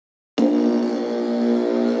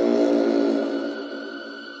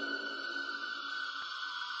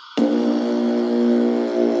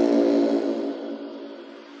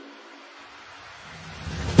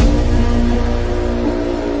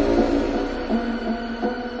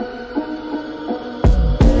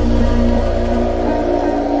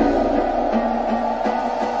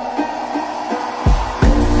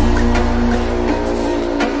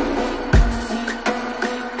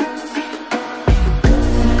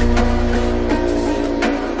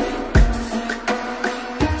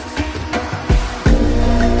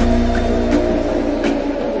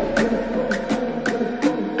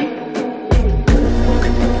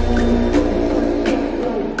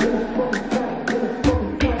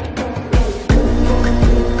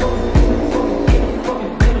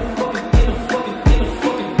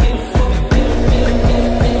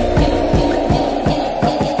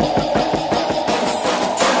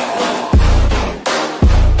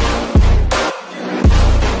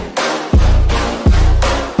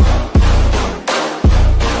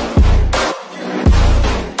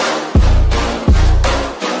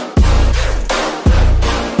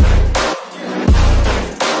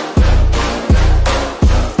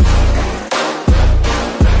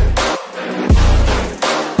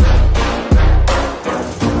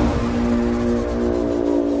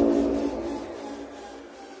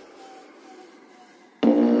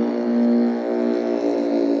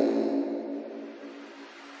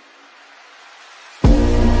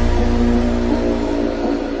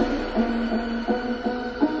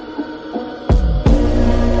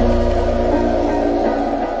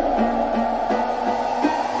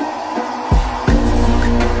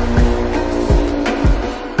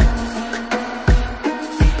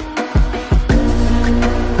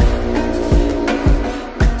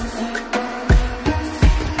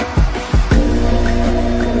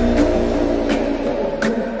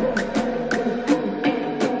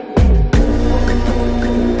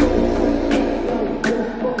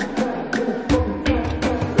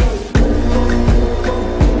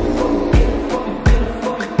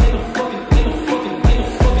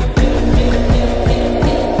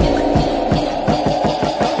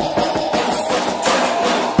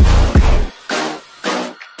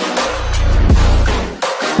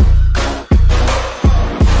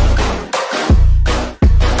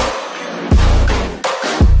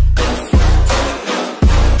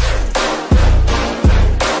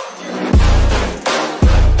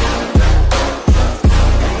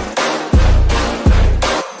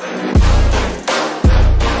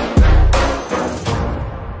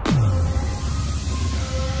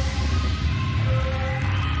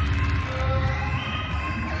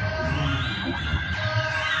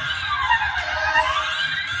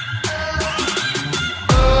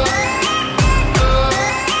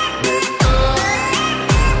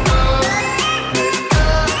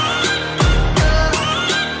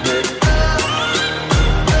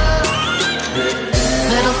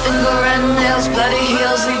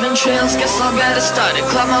trails, guess I'll get it started.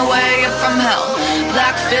 Climb my way up from hell.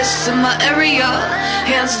 Black fists in my area,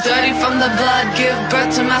 hands dirty from the blood, give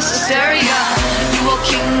birth to mass hysteria. You a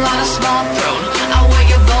king on a small throne, I wear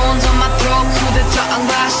your bones on my throat. Coup d'etat on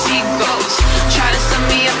glass seagulls. Try to set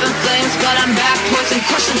me up in flames, but I'm back. Poison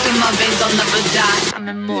coursing through my veins, I'll never die, I'm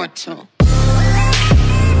immortal.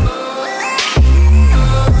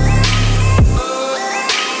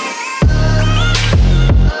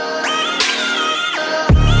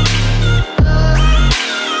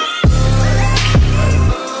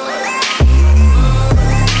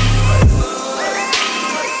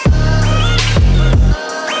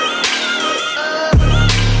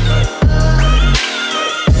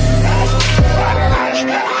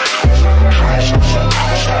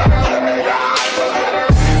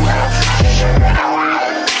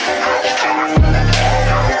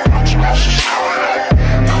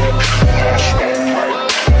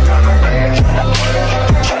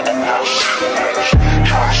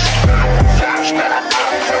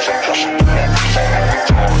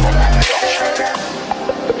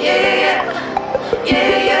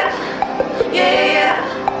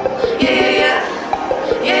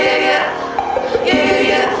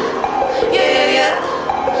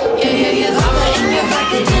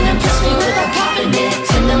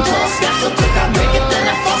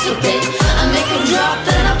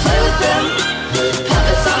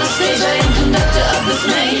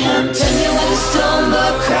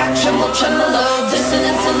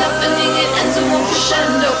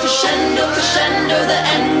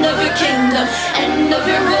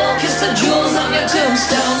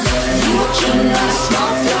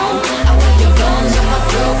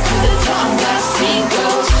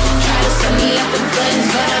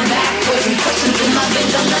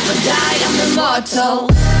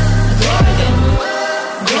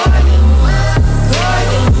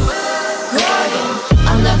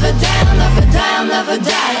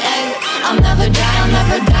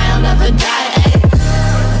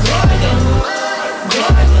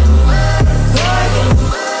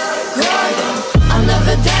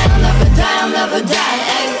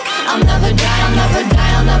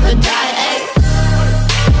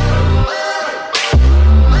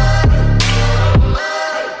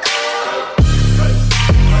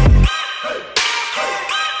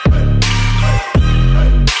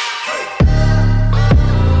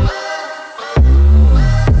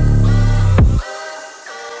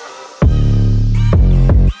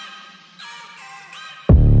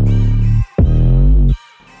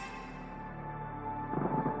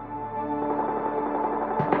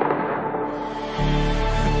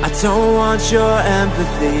 I don't want your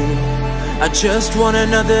empathy, I just want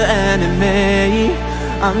another enemy.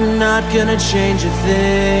 I'm not gonna change a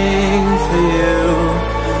thing for you.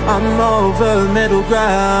 I'm over middle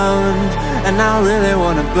ground, and I really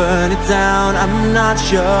wanna burn it down. I'm not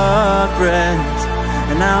your friend,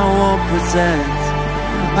 and I won't pretend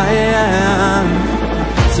I am.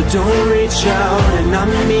 So don't reach out, and I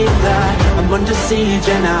mean that. I'm under siege,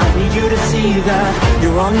 and I need you to see that.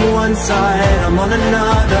 You're on one side, I'm on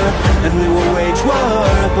another, and we will wage war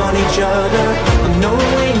upon each other. I'm no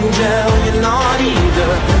angel, you're not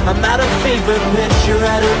either. I'm at a fever pitch, you're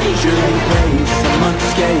at a leisurely pace. I'm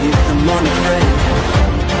unscathed, I'm unafraid.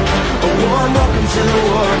 A warm welcome to the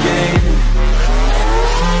war game.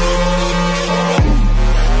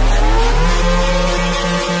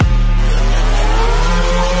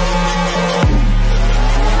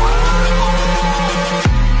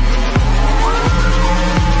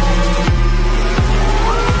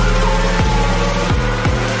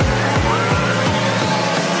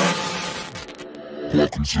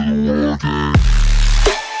 Welcome to the war game.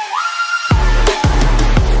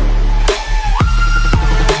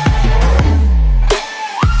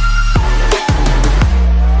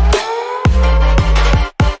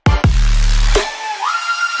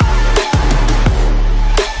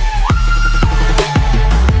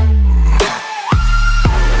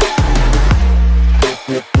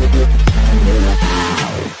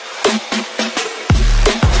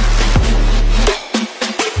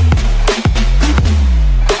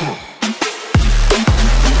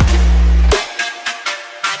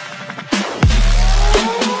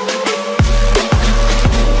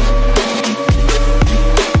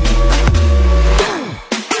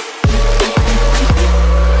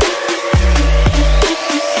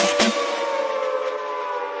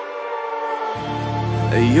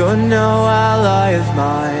 You're no ally of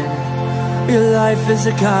mine. Your life is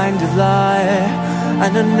a kind of lie,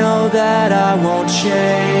 and I know that I won't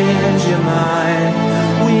change your mind.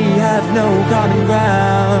 We have no common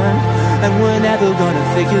ground, and we're never gonna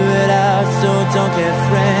figure it out. So don't get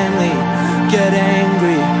friendly, get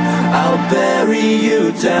angry, I'll bury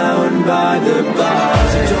you down by the bar.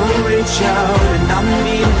 So don't reach out, and I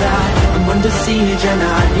mean that. I'm under siege and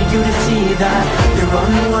I need you to see that. You're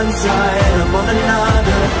on one side, I'm on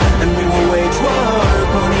another, and we will wage war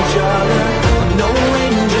upon each other. I'm no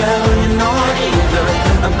angel, you're not either.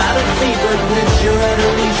 I'm at a fever pitch, you're at a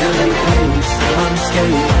leisurely pace.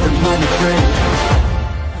 Unscathed and unafraid.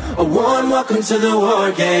 A warm welcome to the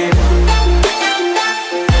war game.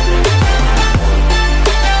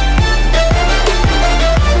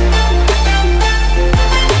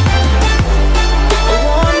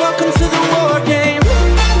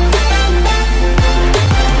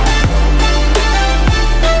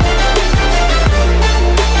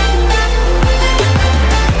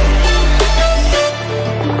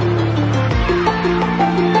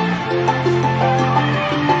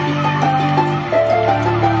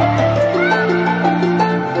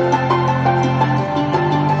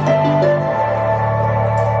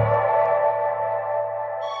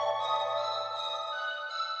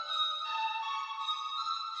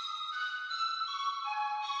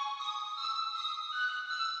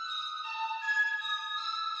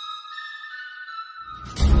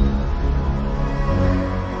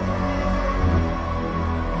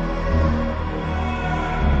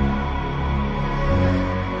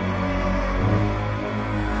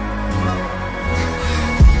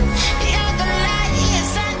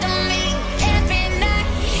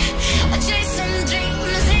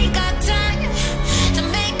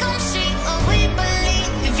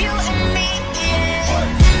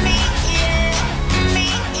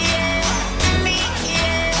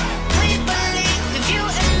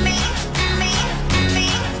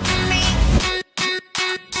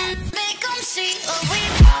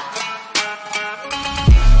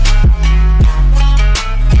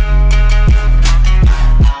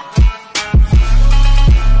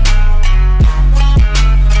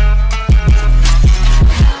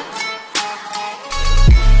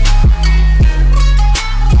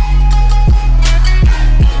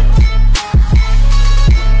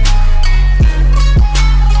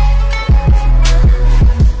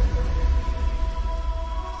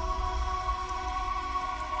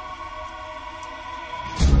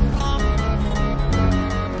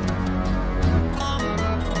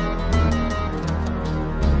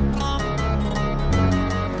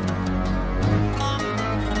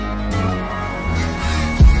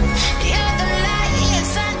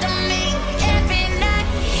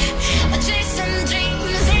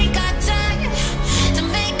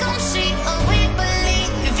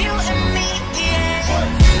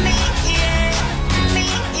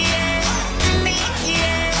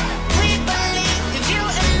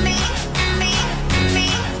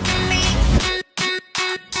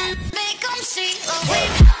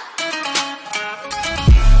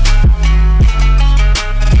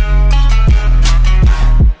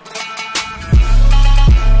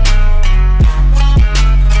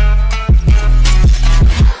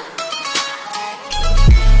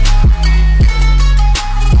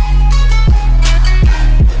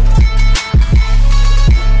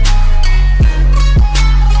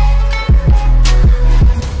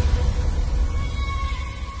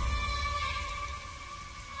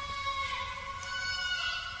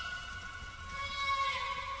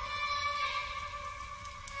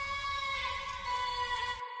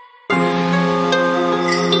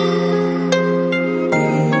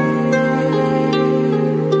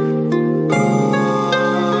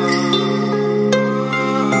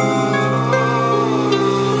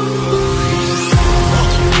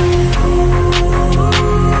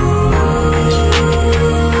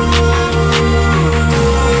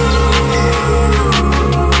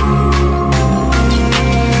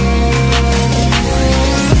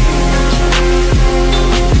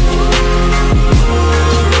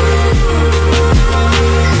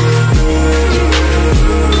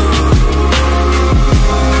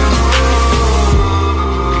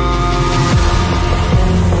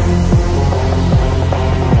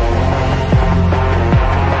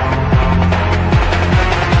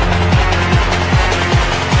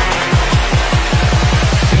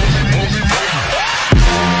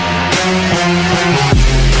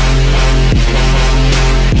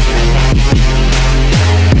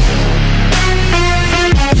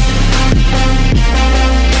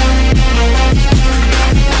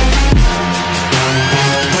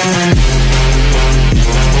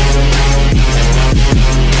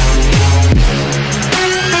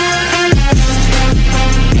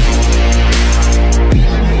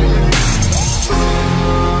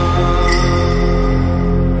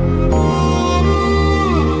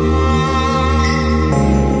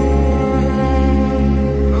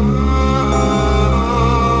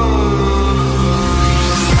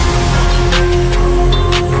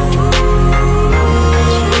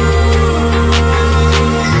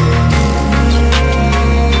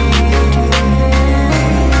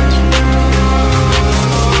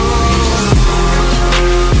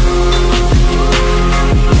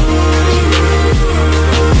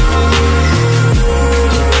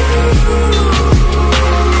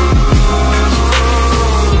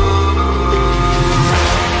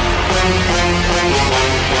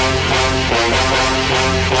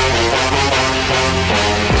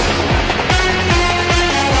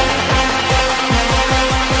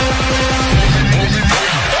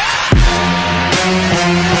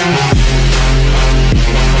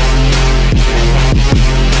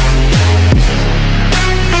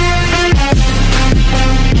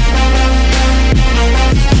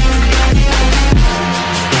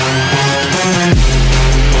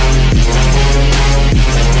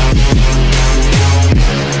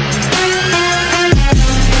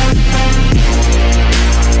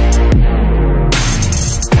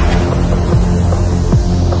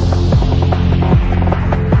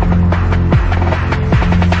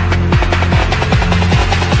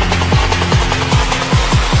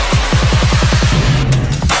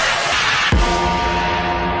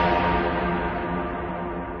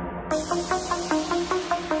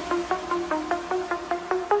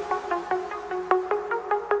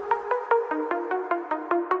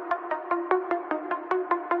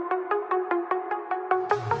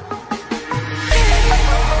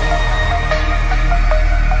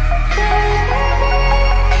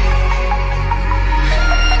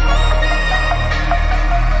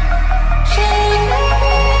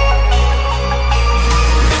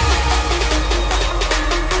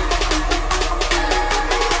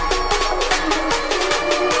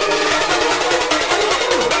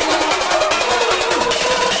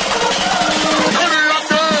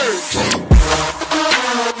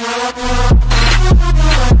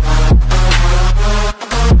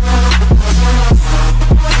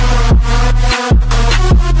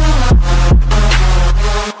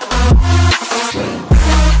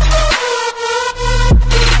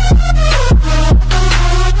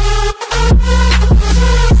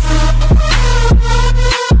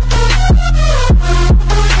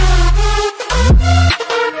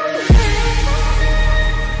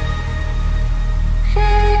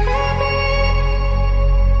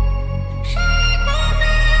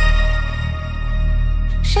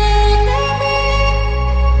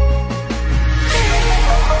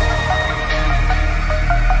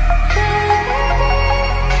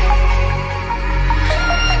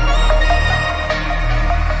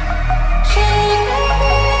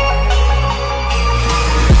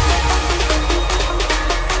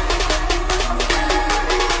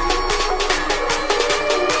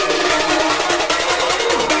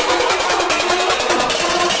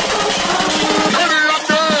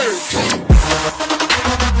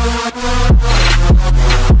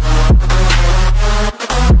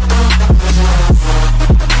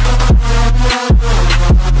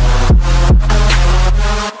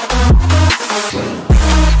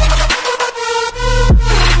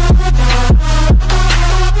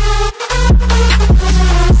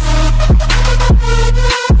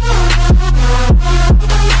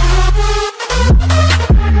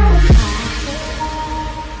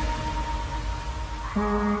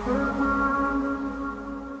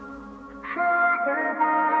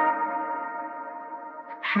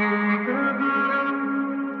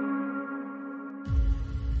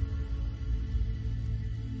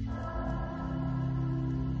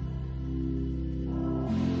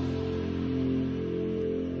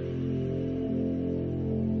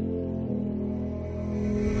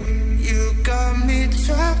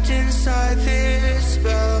 inside this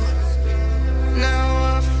spell.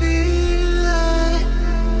 Now I feel like,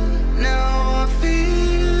 now I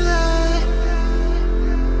feel like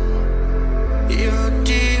your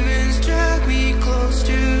demons drag me close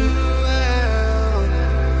to hell.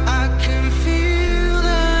 I can feel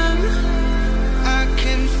them, I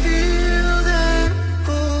can feel them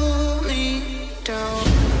pull me down.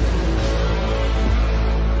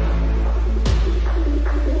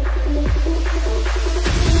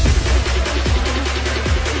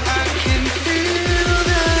 I can feel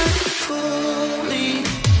them pull me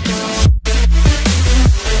down.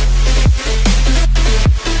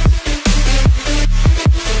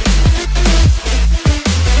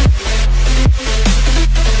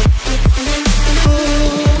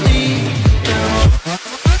 Pull me down.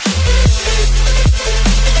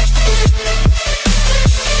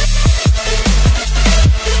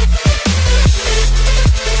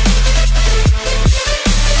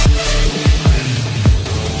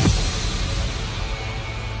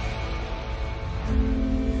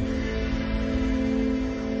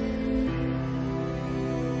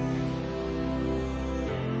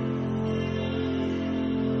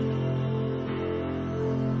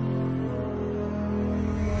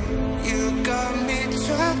 You got me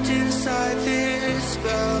trapped inside this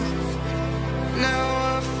spell. Now I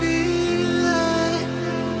feel like,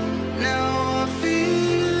 now I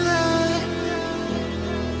feel like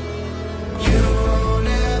you won't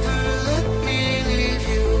ever let me leave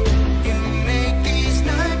you. You make these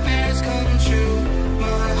nightmares come true.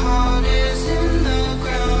 My heart is in the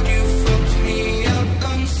ground. You fucked me up,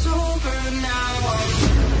 I'm sober now.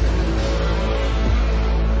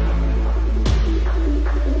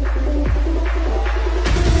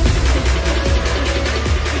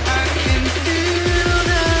 I can feel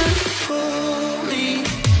them pull me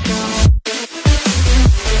down. Pull me down.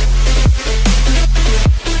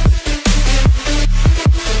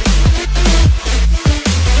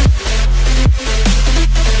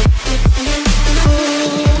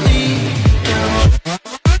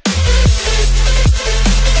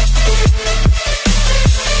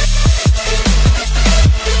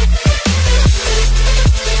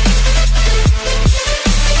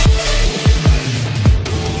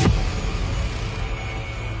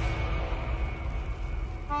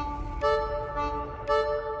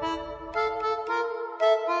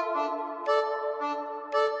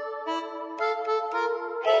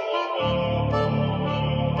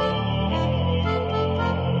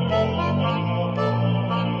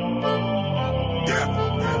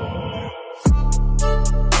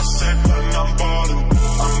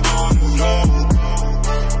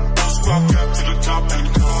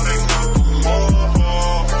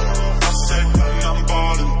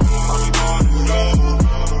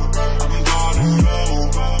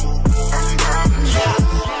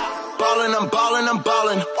 I'm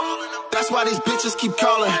ballin'. That's why these bitches keep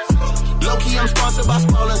calling. Low-key, I'm sponsored by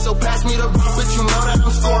Spalding, so pass me the rock, but you know that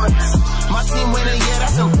I'm scoring. My team winning, yeah,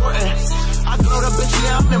 that's important. I glow the bitch,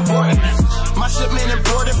 yeah, I'm important. My shipment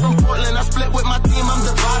imported from Portland. I split with my team, I'm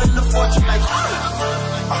dividing the fortune like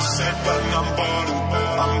I said that I'm ballin',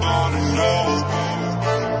 no.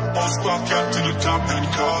 One squad cap to the top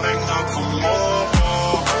and calling out for more.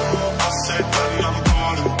 I said that I'm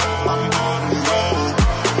ballin', no. I'm ballin'.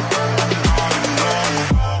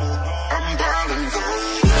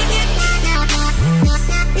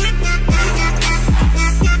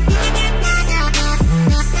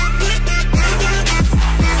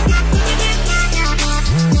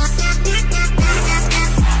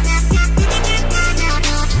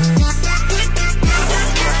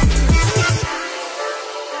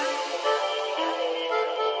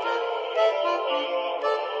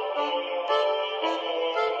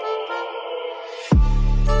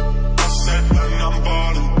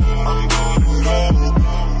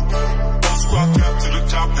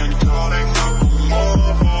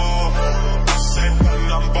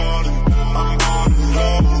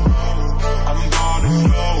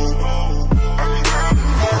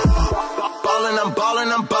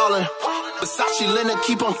 Versace Leonard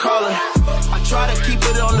keep on calling. I try to keep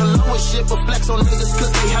it on the lowest shit, but flex on niggas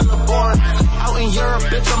cause they hella boring. Out in Europe,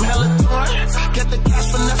 bitch, I'm hella torn. Get the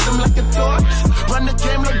cash, finesse them like a torch. Run the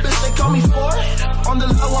game, little bitch, they call me for it. On the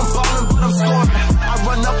low, I'm ballin', but I'm scoring. I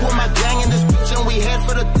run up with my gang in this bitch and we head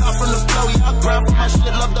for the top from the flow. Yeah, I grind for my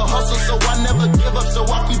shit, love the hustle, so I never give up, so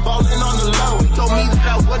I keep ballin' on the low. He told me that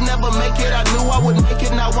I would never make it, I knew I would make it,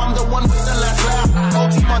 now I'm the one with the last laugh. Whole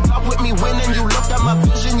team on top with me winning, you looked at my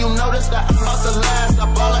vision, you noticed that I'm about to last. I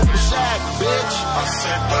ball like a Shaq, bitch. I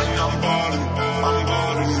said that I'm ballin',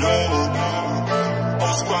 no.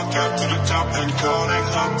 All squad cap to the top and calling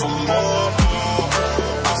out for more.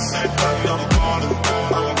 I said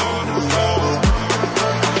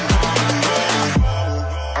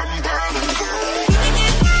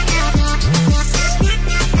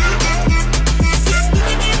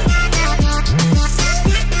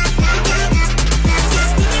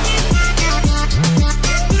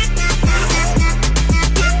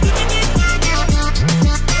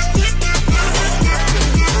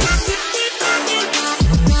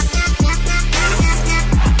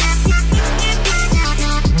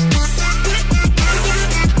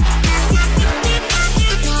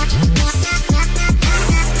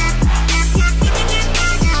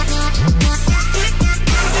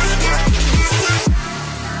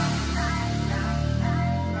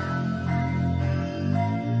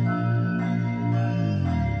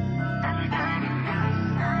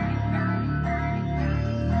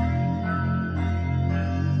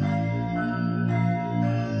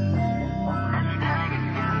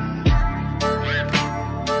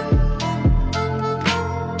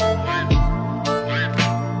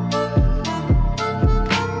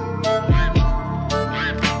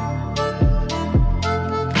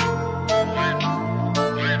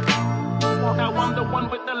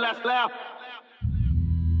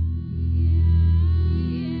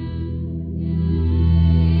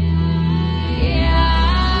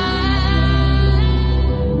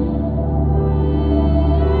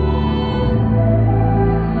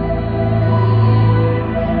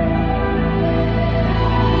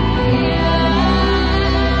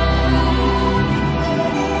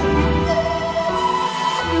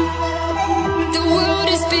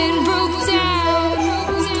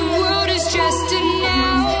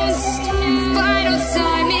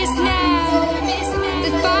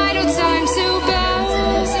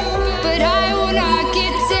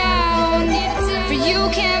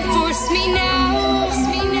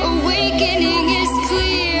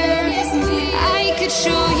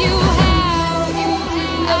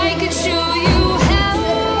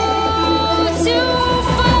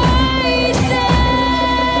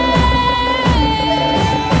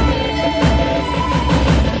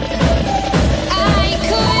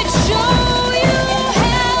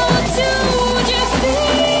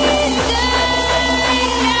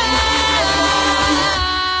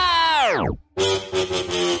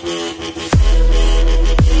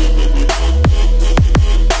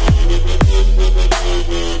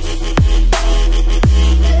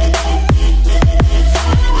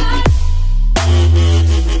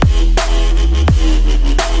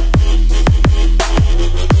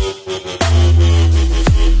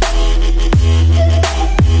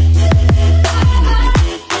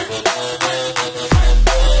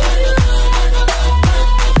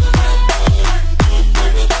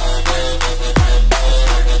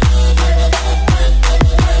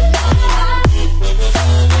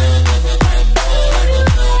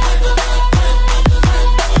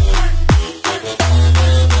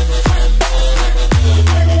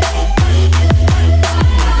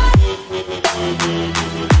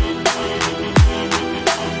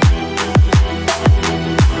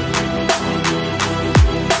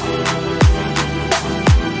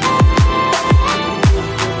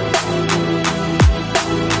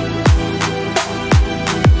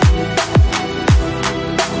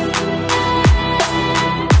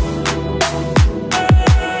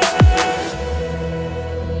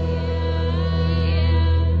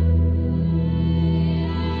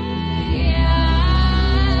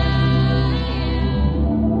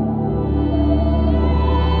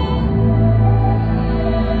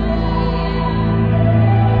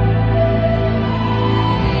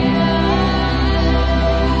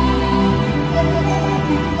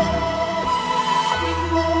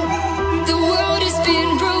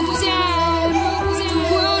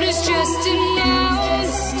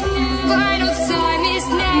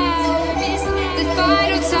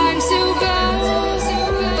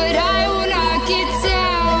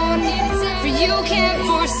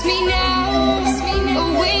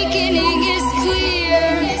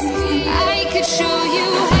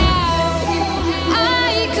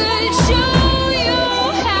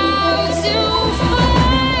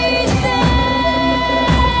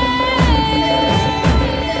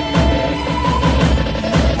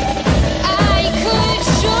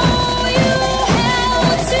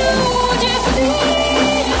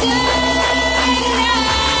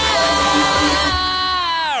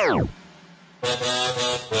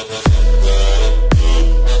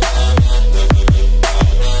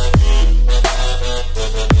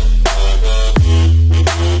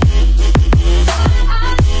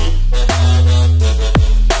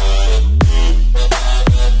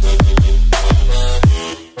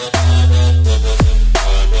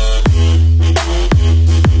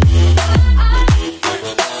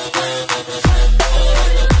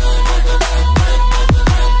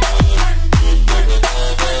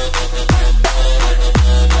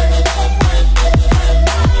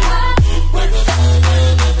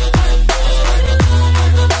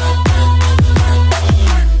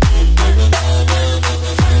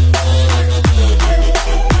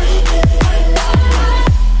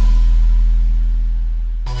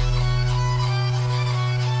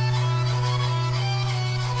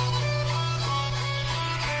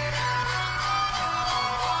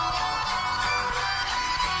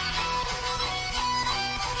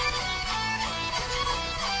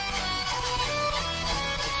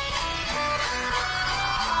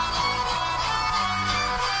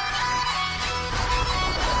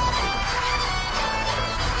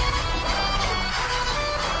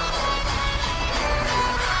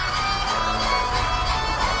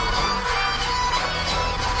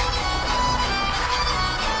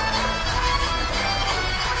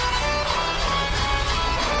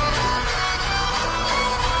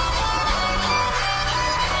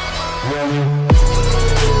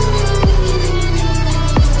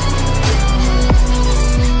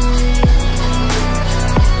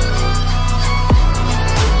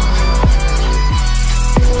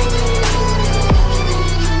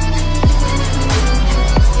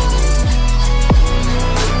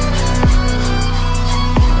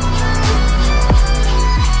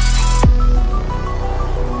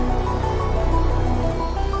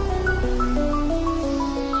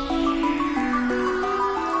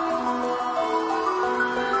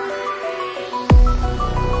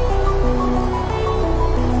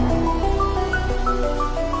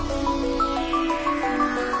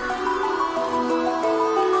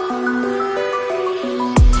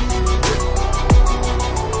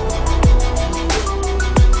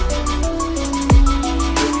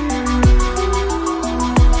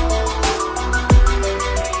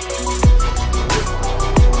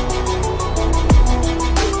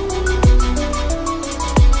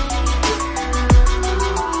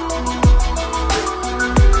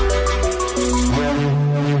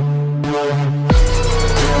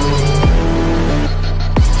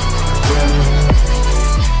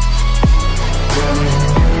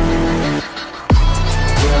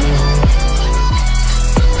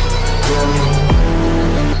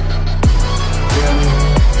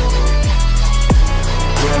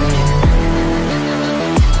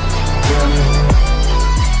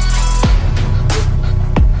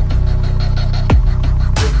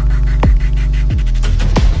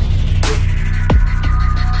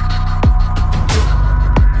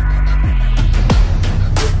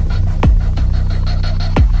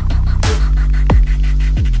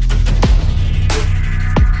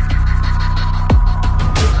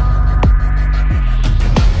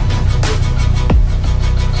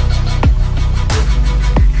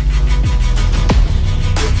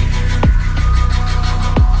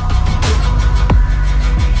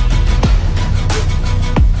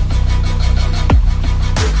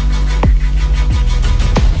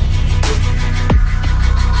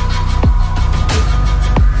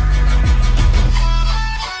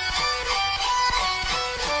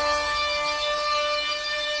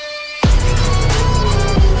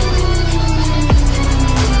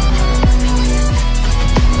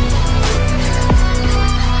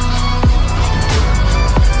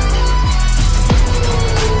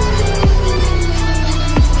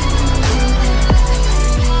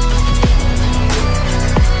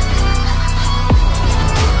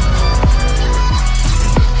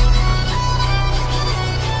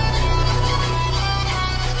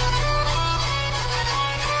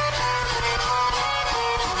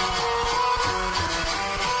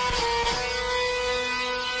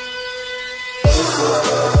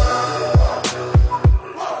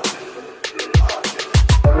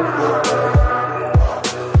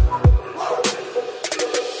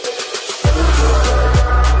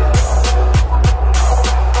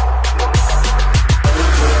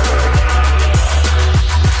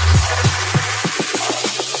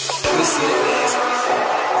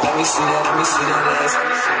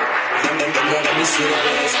ass. Let me see that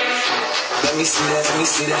ass. Let me see that, let me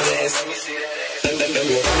see that ass. Let me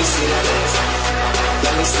see that ass.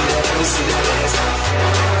 Let me see that, let me see that ass.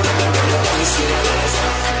 Let me see that ass.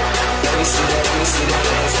 Let me see that, let me see that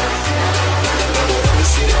ass. Let me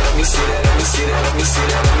see that, let me see that, let me see that, let me see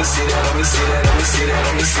that, let me see that, let me see that, let me see that, let me see that,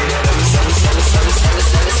 let me see that.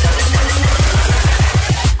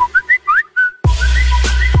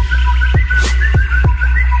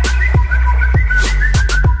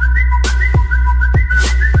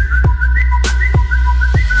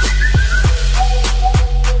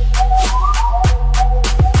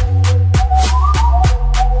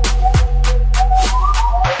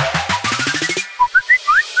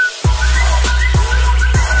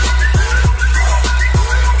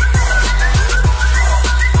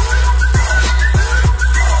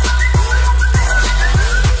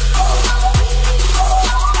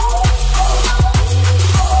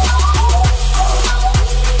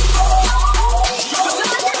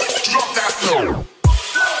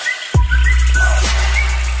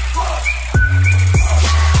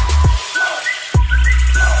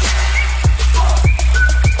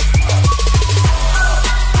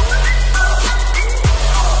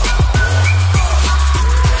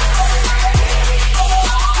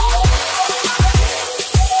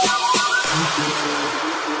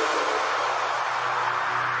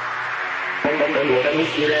 Let me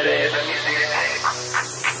see that ass.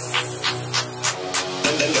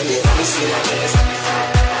 Let me see that ass.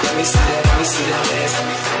 Let me see that. Let me see that ass.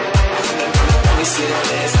 Let me see that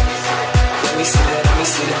ass. Let me see that. Let me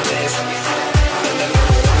see that ass. Let me see that. Let me see that. Let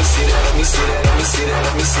me see that. Let me see that.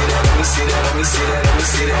 Let me see that. Let me see that. Let me see that. Let me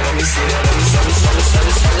see that. Let me see that.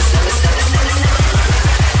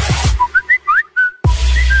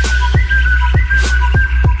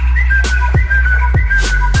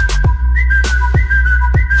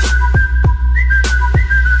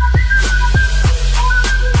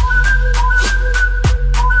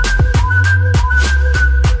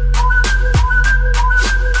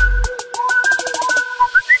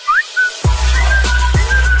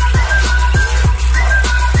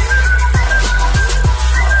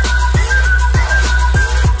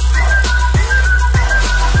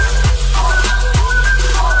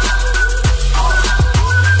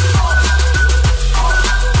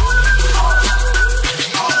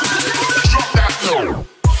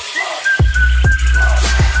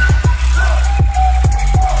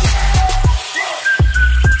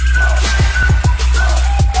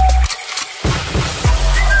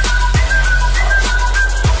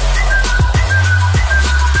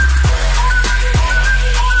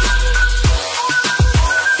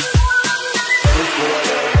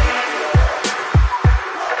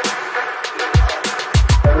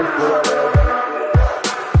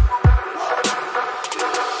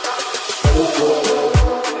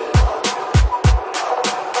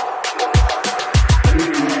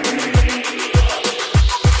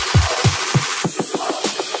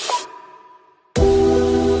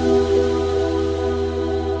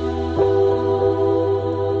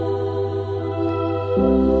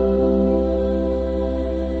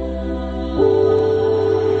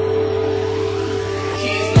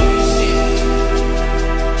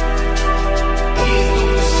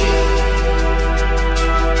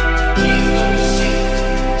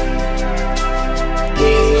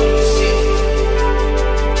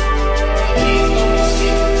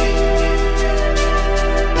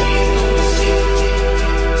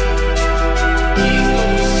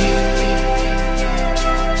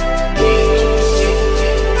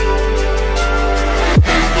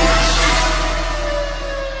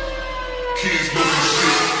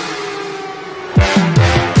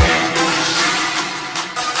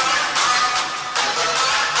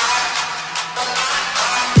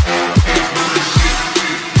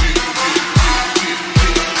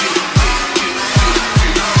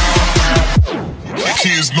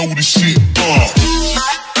 Kids know this shit.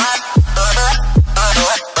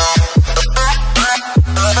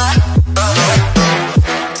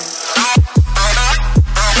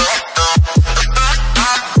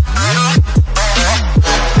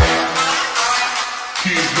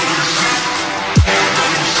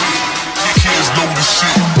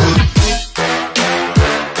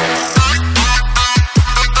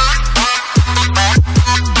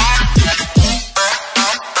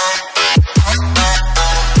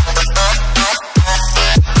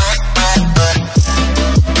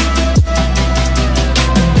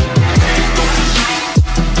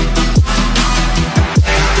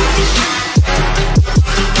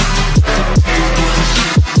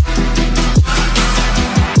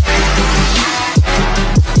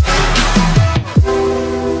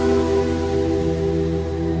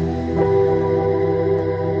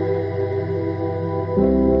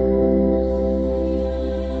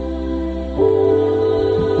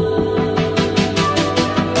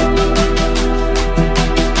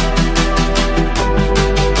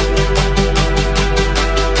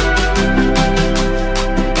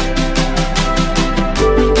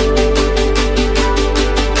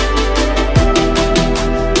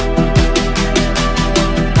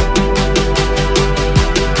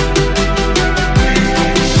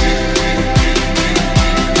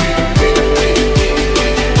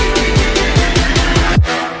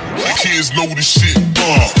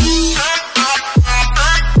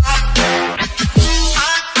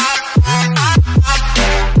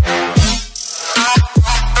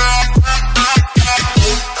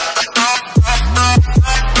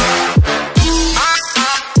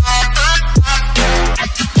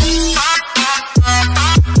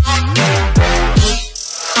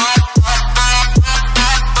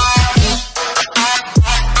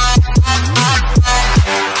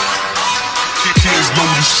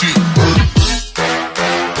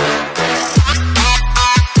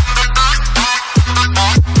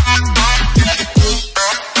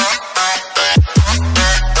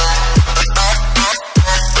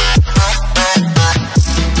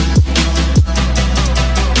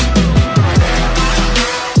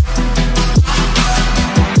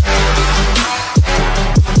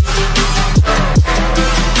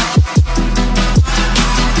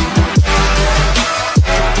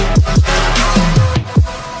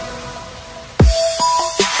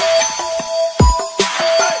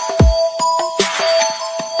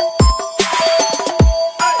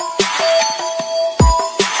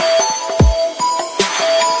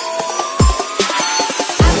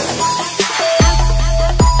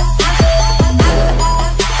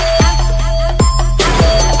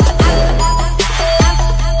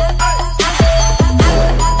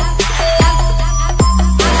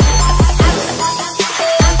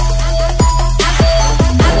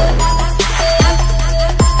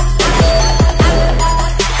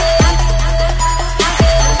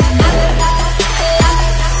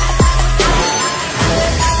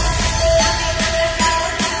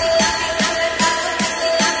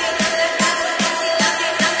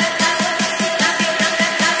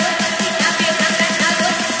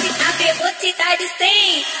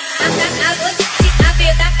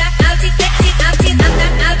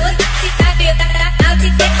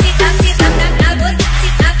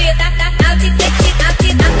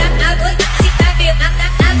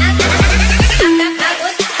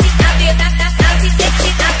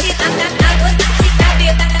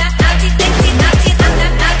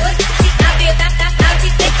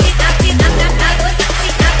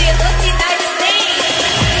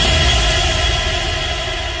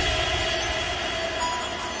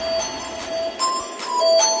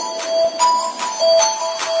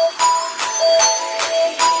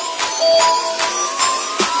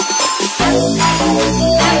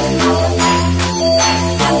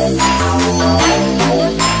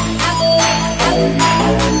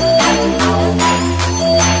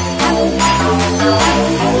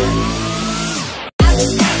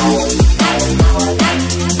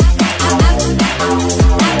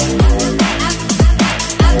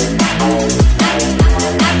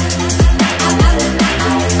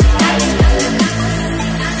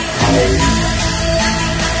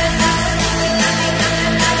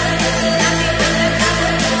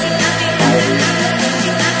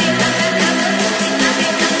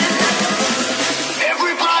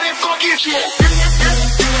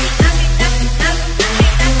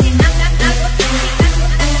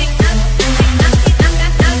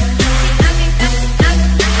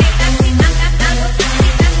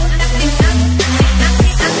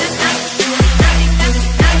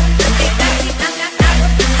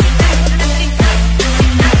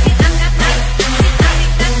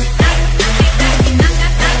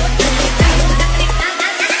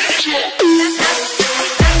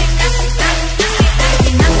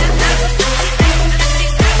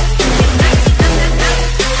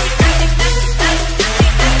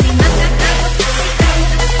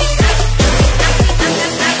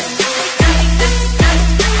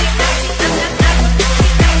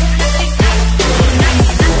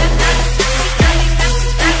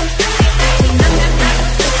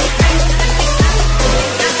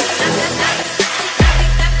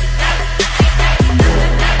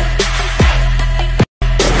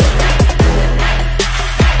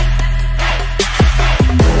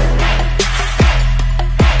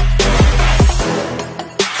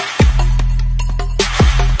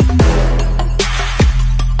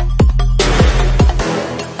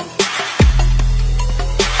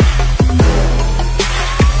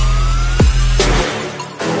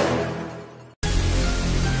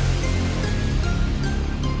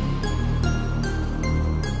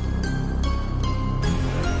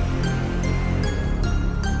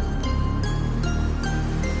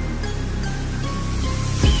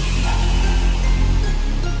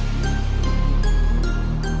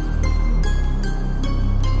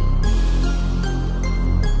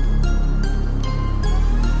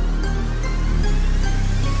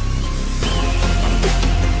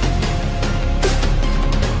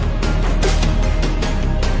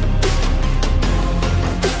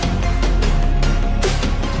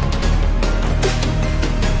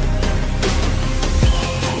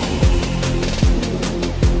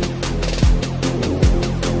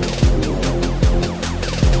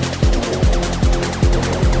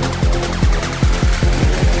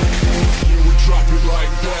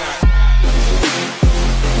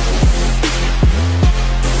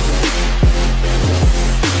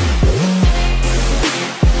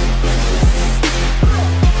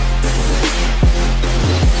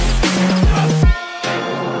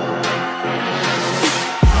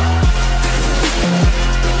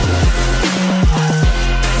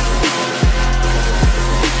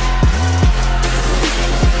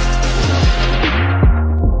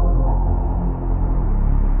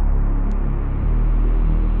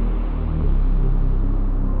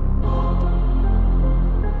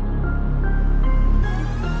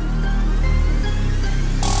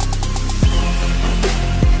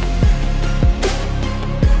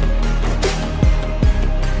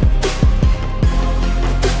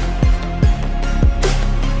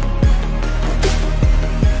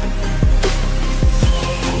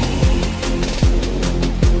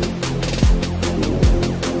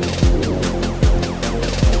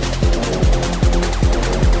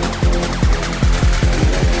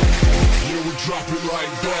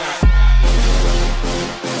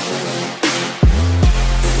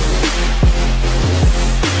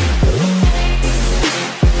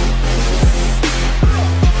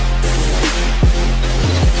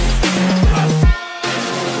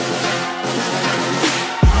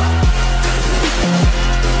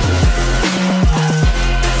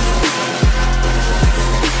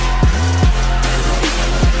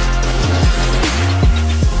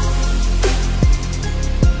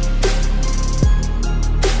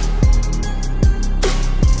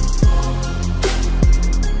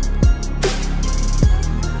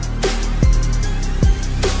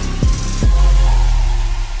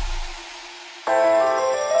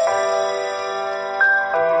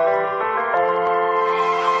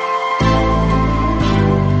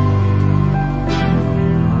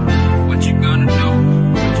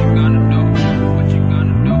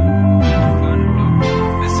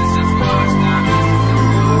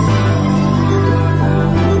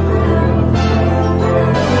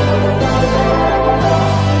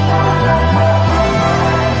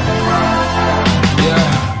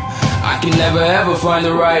 find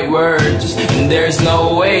the right words, and there's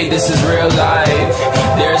no way this is real life.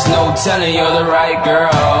 There's no telling you're the right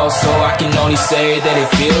girl, so I can only say that it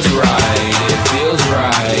feels right. It feels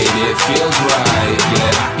right, it feels right.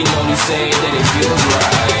 Yeah, I can only say that it feels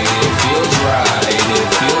right. It feels right, it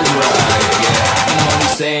feels right. Yeah, I can only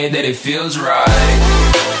say that it feels right.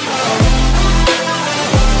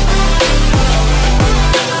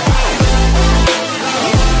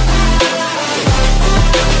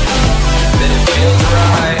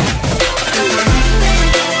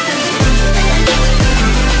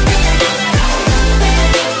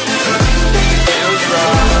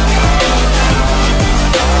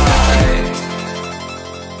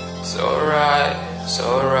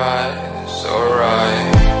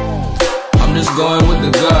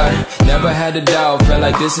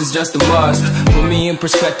 this is just a must. Put me in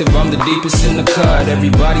perspective, I'm the deepest in the cut.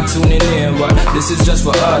 Everybody tuning in, but this is just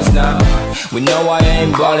for us now. We know I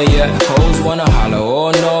ain't ballin' yet. Hoes wanna holler,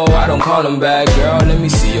 oh no, I don't call them back. Girl, let me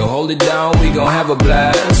see you hold it down, we gon' have a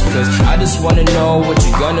blast. Cause I just wanna know what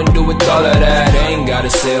you gonna do with all of that. Ain't gotta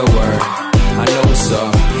say a word, I know what's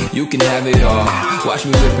up, you can have it all. Watch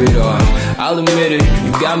me rip it off, I'll admit it,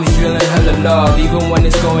 you got me feeling hella love. Even when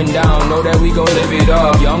it's going down, know that we gon' live it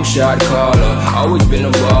up. Young shot caller, always been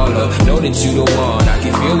a baller. Know that you the one, I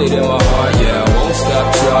can feel it in my heart. Yeah, I won't stop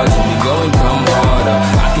charging, we go and come harder.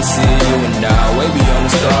 I can see you and I, way beyond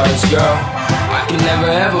the stars, girl. I can never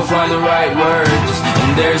ever find the right words,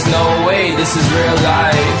 and there's no way this is real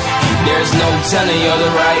life. There's no telling you're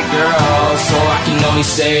the right girl, so I can only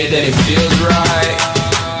say that it feels right.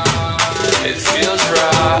 It feels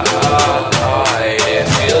right. It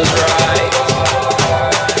feels right. It feels right.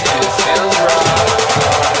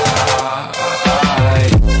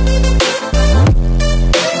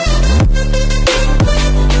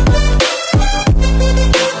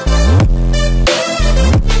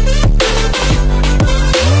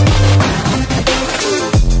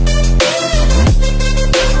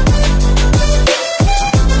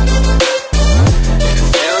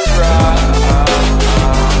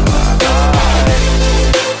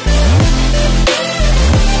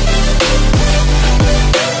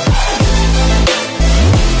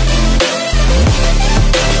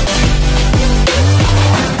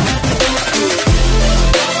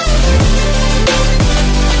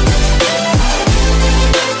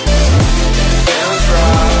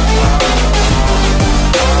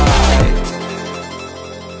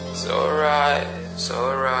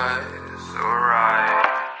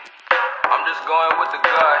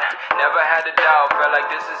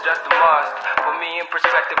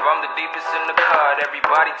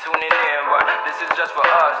 Everybody tuning in, but this is just for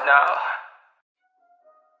us now.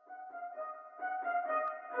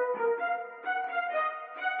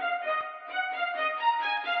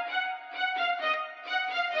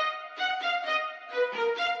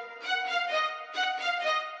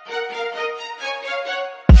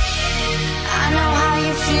 I know how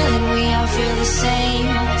you're feeling, we all feel the same.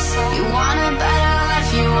 You want a better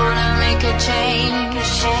life, you wanna make a change.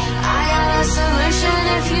 I got a solution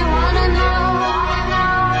if you wanna know.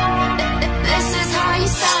 This is how you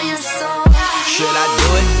sell your soul. Should I do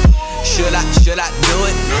it? Should I do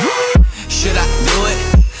it? Should I do it?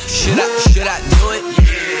 Should I do it?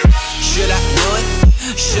 Should I do it?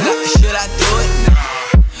 Should I do it?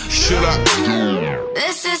 Should I do it?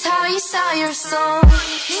 This is how you sell your soul.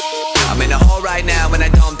 I'm in a hole right now and I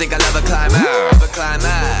don't think I'll ever climb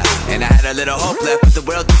out. And I had a little hope left, but the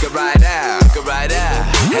world took it right out.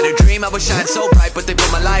 Had a dream I would shine so bright, but they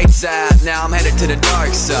put my lights out. Now I'm headed to the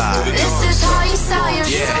dark side. This is how you sell your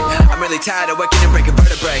soul. Yeah, I'm really tired of working and breaking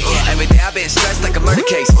vertebrae. Every day I've been stressed like a murder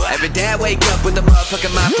case. Every day I wake up with a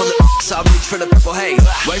motherfucking mind full of so I reach for the purple haze.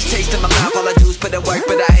 Worst taste in my mouth, all I do is put in work,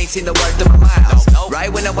 but I ain't seen the worth of my miles.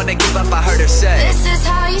 Right when I wanna give up, I heard her say, this is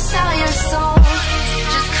how you sell your soul.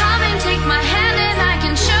 Just come and take my hand and I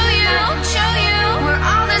can show you where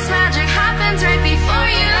all this magic happens right before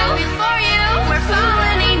you. Where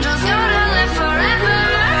fallen angels go to live forever.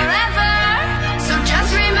 So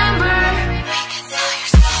just remember, we can sell your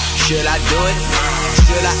soul. should I do it?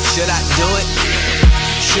 Should I do it?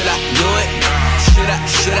 Should I do it? Should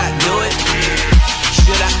I do it?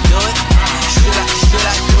 Should I do it? Should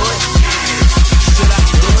I do it? Should I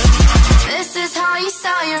do it? This is how you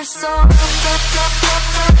sell your soul.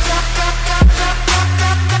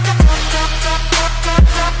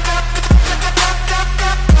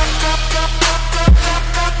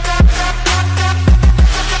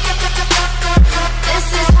 This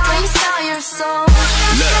is how you sell your soul.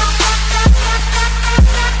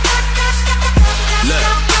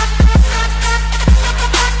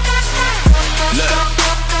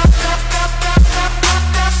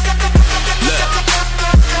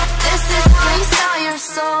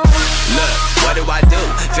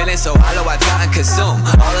 Feeling so hollow, I try and consume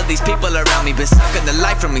all of these people around me, been sucking the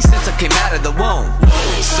life from me since I came out of the womb.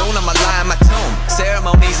 Soon I'ma lie in my tomb,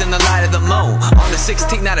 ceremonies in the light of the moon, on the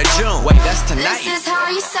 16th night of June. Wait, that's tonight. This is how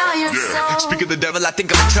you sell your soul. Speak of the devil, I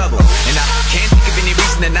think I'm in trouble, and I can't think of any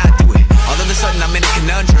reason to not do it. All of a sudden I'm in a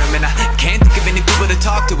conundrum, and I can't think of any people to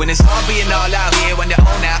talk to. And it's hard being all out here when they're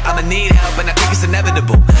own out. I'ma need help, and I think it's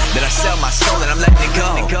inevitable that I sell my soul and I'm letting it go.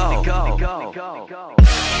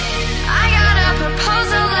 I got a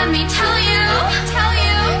proposal, let me tell you.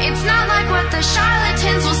 It's not like what the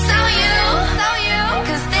charlatans will sell you.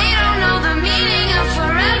 Cause they don't know the meaning of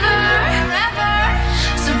forever.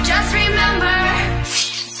 So just remember, we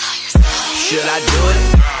can sell your soul. Should I do it?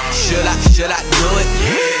 Should I do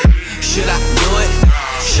it? Should I do it?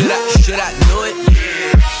 Should I do it?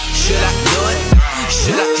 Should I do it?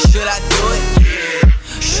 Should I do it? Should I do it?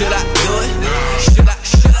 Should I do it?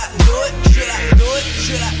 Should I do it?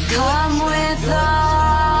 Should I do it? Come with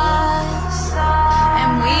us,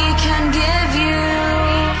 and we can give you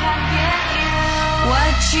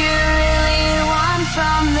what you really want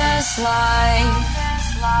from this life.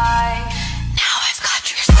 Now I've got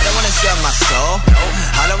your soul. I don't wanna sell my soul.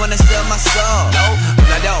 I don't wanna sell my soul.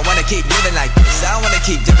 But I don't wanna keep living like this. I don't wanna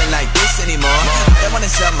keep living like this anymore. I don't wanna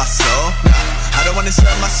sell my soul. I don't wanna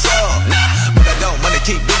sell my soul. But I don't wanna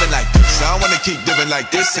keep living like this. I don't wanna keep living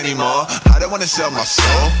like this anymore. I don't wanna sell my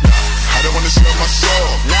soul. I don't wanna sell my soul.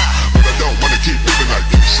 But I don't wanna keep living like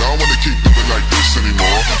this. I don't wanna keep living like this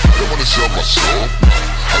anymore. I don't wanna sell my soul.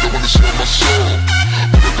 I don't wanna sell my soul.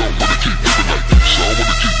 But I don't wanna keep living